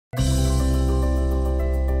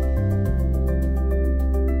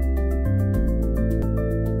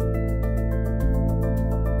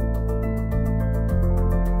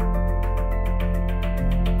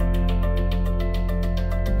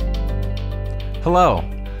Hello,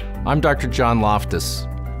 I'm Dr. John Loftus.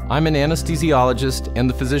 I'm an anesthesiologist and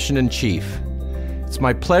the physician-in-chief. It's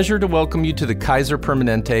my pleasure to welcome you to the Kaiser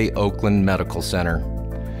Permanente Oakland Medical Center.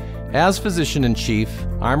 As physician-in-chief,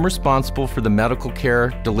 I'm responsible for the medical care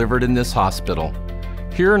delivered in this hospital.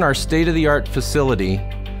 Here in our state-of-the-art facility,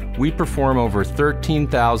 we perform over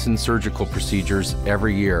 13,000 surgical procedures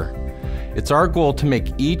every year. It's our goal to make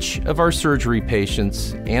each of our surgery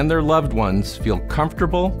patients and their loved ones feel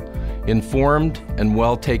comfortable, informed, and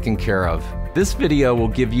well taken care of. This video will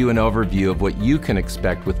give you an overview of what you can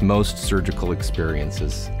expect with most surgical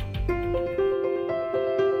experiences.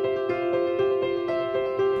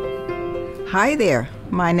 Hi there,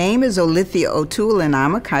 my name is Olithia O'Toole and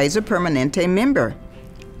I'm a Kaiser Permanente member.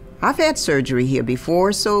 I've had surgery here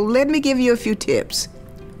before, so let me give you a few tips.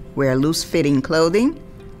 Wear loose-fitting clothing,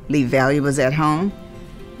 leave valuables at home,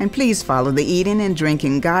 and please follow the eating and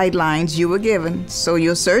drinking guidelines you were given so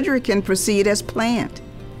your surgery can proceed as planned.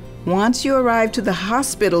 Once you arrive to the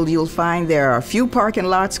hospital, you'll find there are a few parking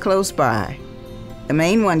lots close by. The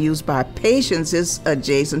main one used by patients is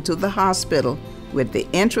adjacent to the hospital with the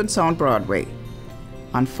entrance on Broadway.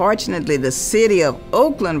 Unfortunately, the city of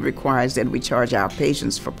Oakland requires that we charge our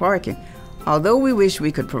patients for parking, although we wish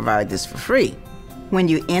we could provide this for free. When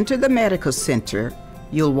you enter the medical center,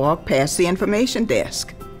 you'll walk past the information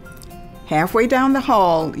desk. Halfway down the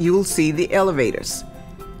hall, you'll see the elevators.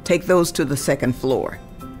 Take those to the second floor.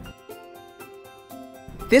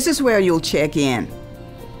 This is where you'll check in.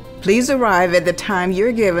 Please arrive at the time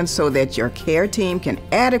you're given so that your care team can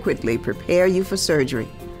adequately prepare you for surgery.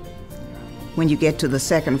 When you get to the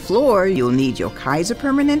second floor, you'll need your Kaiser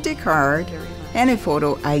Permanente card and a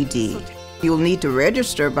photo ID. You'll need to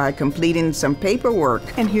register by completing some paperwork.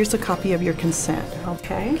 And here's a copy of your consent,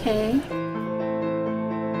 okay? Okay.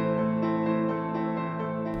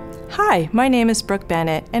 Hi, my name is Brooke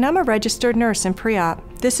Bennett, and I'm a registered nurse in pre-op.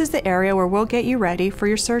 This is the area where we'll get you ready for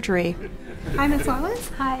your surgery. Hi, Ms. Wallace.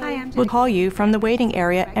 Hi. I'm We'll call you from the waiting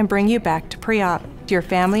area and bring you back to pre-op. Your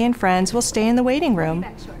family and friends will stay in the waiting room,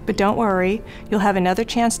 but don't worry, you'll have another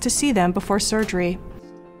chance to see them before surgery.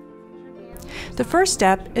 The first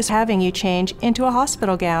step is having you change into a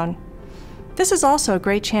hospital gown. This is also a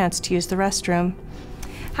great chance to use the restroom.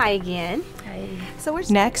 Hi again. Hi.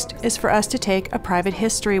 Next is for us to take a private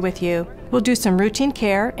history with you. We'll do some routine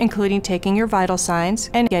care, including taking your vital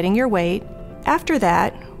signs and getting your weight. After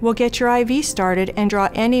that, we'll get your IV started and draw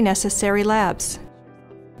any necessary labs.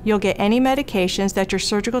 You'll get any medications that your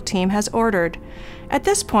surgical team has ordered. At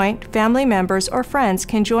this point, family members or friends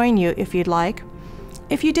can join you if you'd like.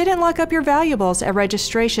 If you didn't lock up your valuables at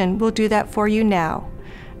registration, we'll do that for you now,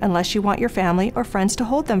 unless you want your family or friends to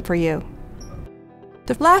hold them for you.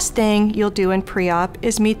 The last thing you'll do in pre-op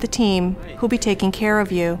is meet the team who'll be taking care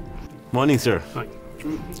of you. Morning, sir. Hi.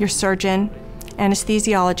 Your surgeon,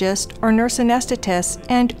 anesthesiologist, or nurse anesthetist,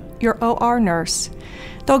 and your OR nurse.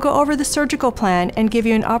 They'll go over the surgical plan and give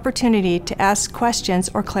you an opportunity to ask questions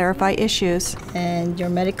or clarify issues. And your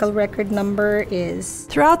medical record number is?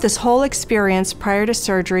 Throughout this whole experience prior to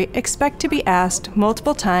surgery, expect to be asked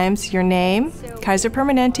multiple times your name, Kaiser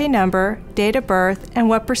Permanente number, date of birth, and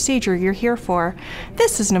what procedure you're here for.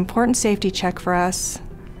 This is an important safety check for us.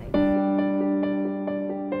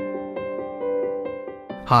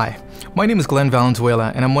 Hi, my name is Glenn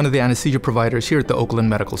Valenzuela and I'm one of the anesthesia providers here at the Oakland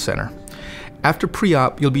Medical Center. After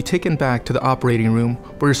pre-op, you'll be taken back to the operating room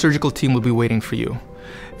where your surgical team will be waiting for you.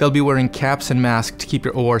 They'll be wearing caps and masks to keep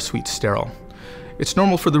your OR suite sterile. It's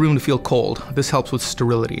normal for the room to feel cold. This helps with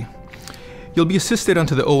sterility. You'll be assisted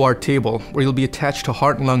onto the OR table where you'll be attached to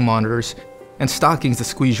heart and lung monitors and stockings that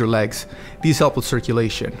squeeze your legs. These help with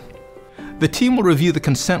circulation. The team will review the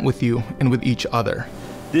consent with you and with each other.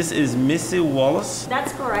 This is Missy Wallace.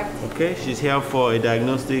 That's correct. Okay, she's here for a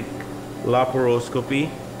diagnostic laparoscopy,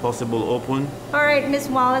 possible open. All right, Ms.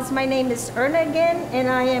 Wallace, my name is Erna again, and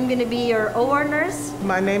I am going to be your OR nurse.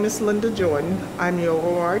 My name is Linda Jordan. I'm your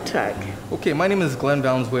OR tech. Okay, my name is Glenn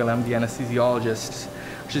Valenzuela. I'm the anesthesiologist.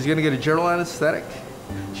 She's going to get a general anesthetic.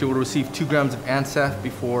 She will receive 2 grams of ANSAF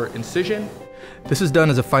before incision. This is done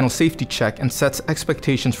as a final safety check and sets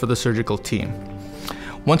expectations for the surgical team.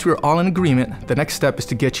 Once we're all in agreement, the next step is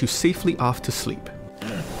to get you safely off to sleep.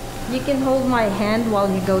 You can hold my hand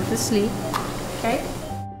while you go to sleep, okay?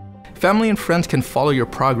 Family and friends can follow your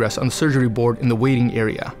progress on the surgery board in the waiting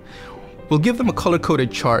area. We'll give them a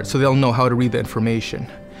color-coded chart so they'll know how to read the information.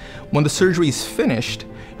 When the surgery is finished,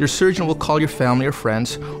 your surgeon will call your family or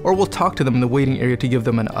friends, or we'll talk to them in the waiting area to give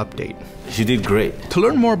them an update. She did great. To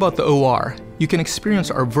learn more about the OR, you can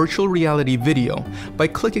experience our virtual reality video by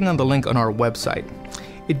clicking on the link on our website.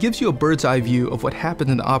 It gives you a bird's eye view of what happens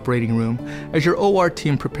in the operating room as your OR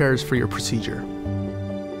team prepares for your procedure.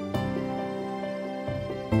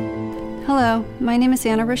 Hello, my name is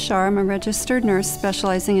Anna Rashar. I'm a registered nurse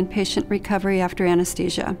specializing in patient recovery after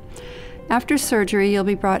anesthesia. After surgery, you'll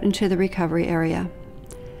be brought into the recovery area.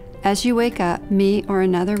 As you wake up, me or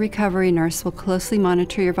another recovery nurse will closely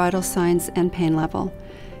monitor your vital signs and pain level.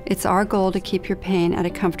 It's our goal to keep your pain at a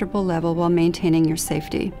comfortable level while maintaining your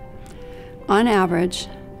safety. On average,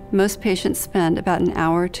 most patients spend about an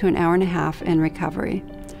hour to an hour and a half in recovery.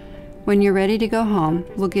 When you're ready to go home,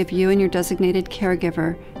 we'll give you and your designated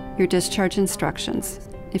caregiver your discharge instructions.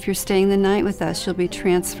 If you're staying the night with us, you'll be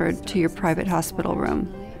transferred to your private hospital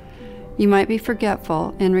room. You might be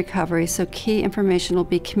forgetful in recovery, so key information will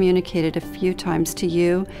be communicated a few times to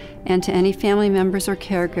you and to any family members or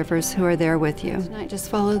caregivers who are there with you. Tonight, just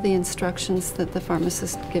follow the instructions that the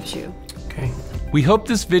pharmacist gives you. Okay. We hope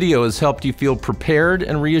this video has helped you feel prepared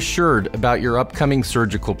and reassured about your upcoming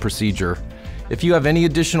surgical procedure. If you have any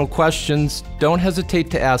additional questions, don't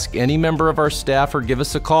hesitate to ask any member of our staff or give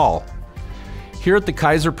us a call. Here at the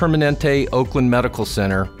Kaiser Permanente Oakland Medical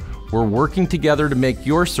Center, we're working together to make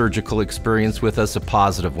your surgical experience with us a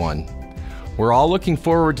positive one. We're all looking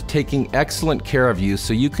forward to taking excellent care of you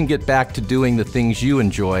so you can get back to doing the things you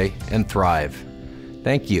enjoy and thrive.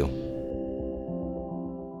 Thank you.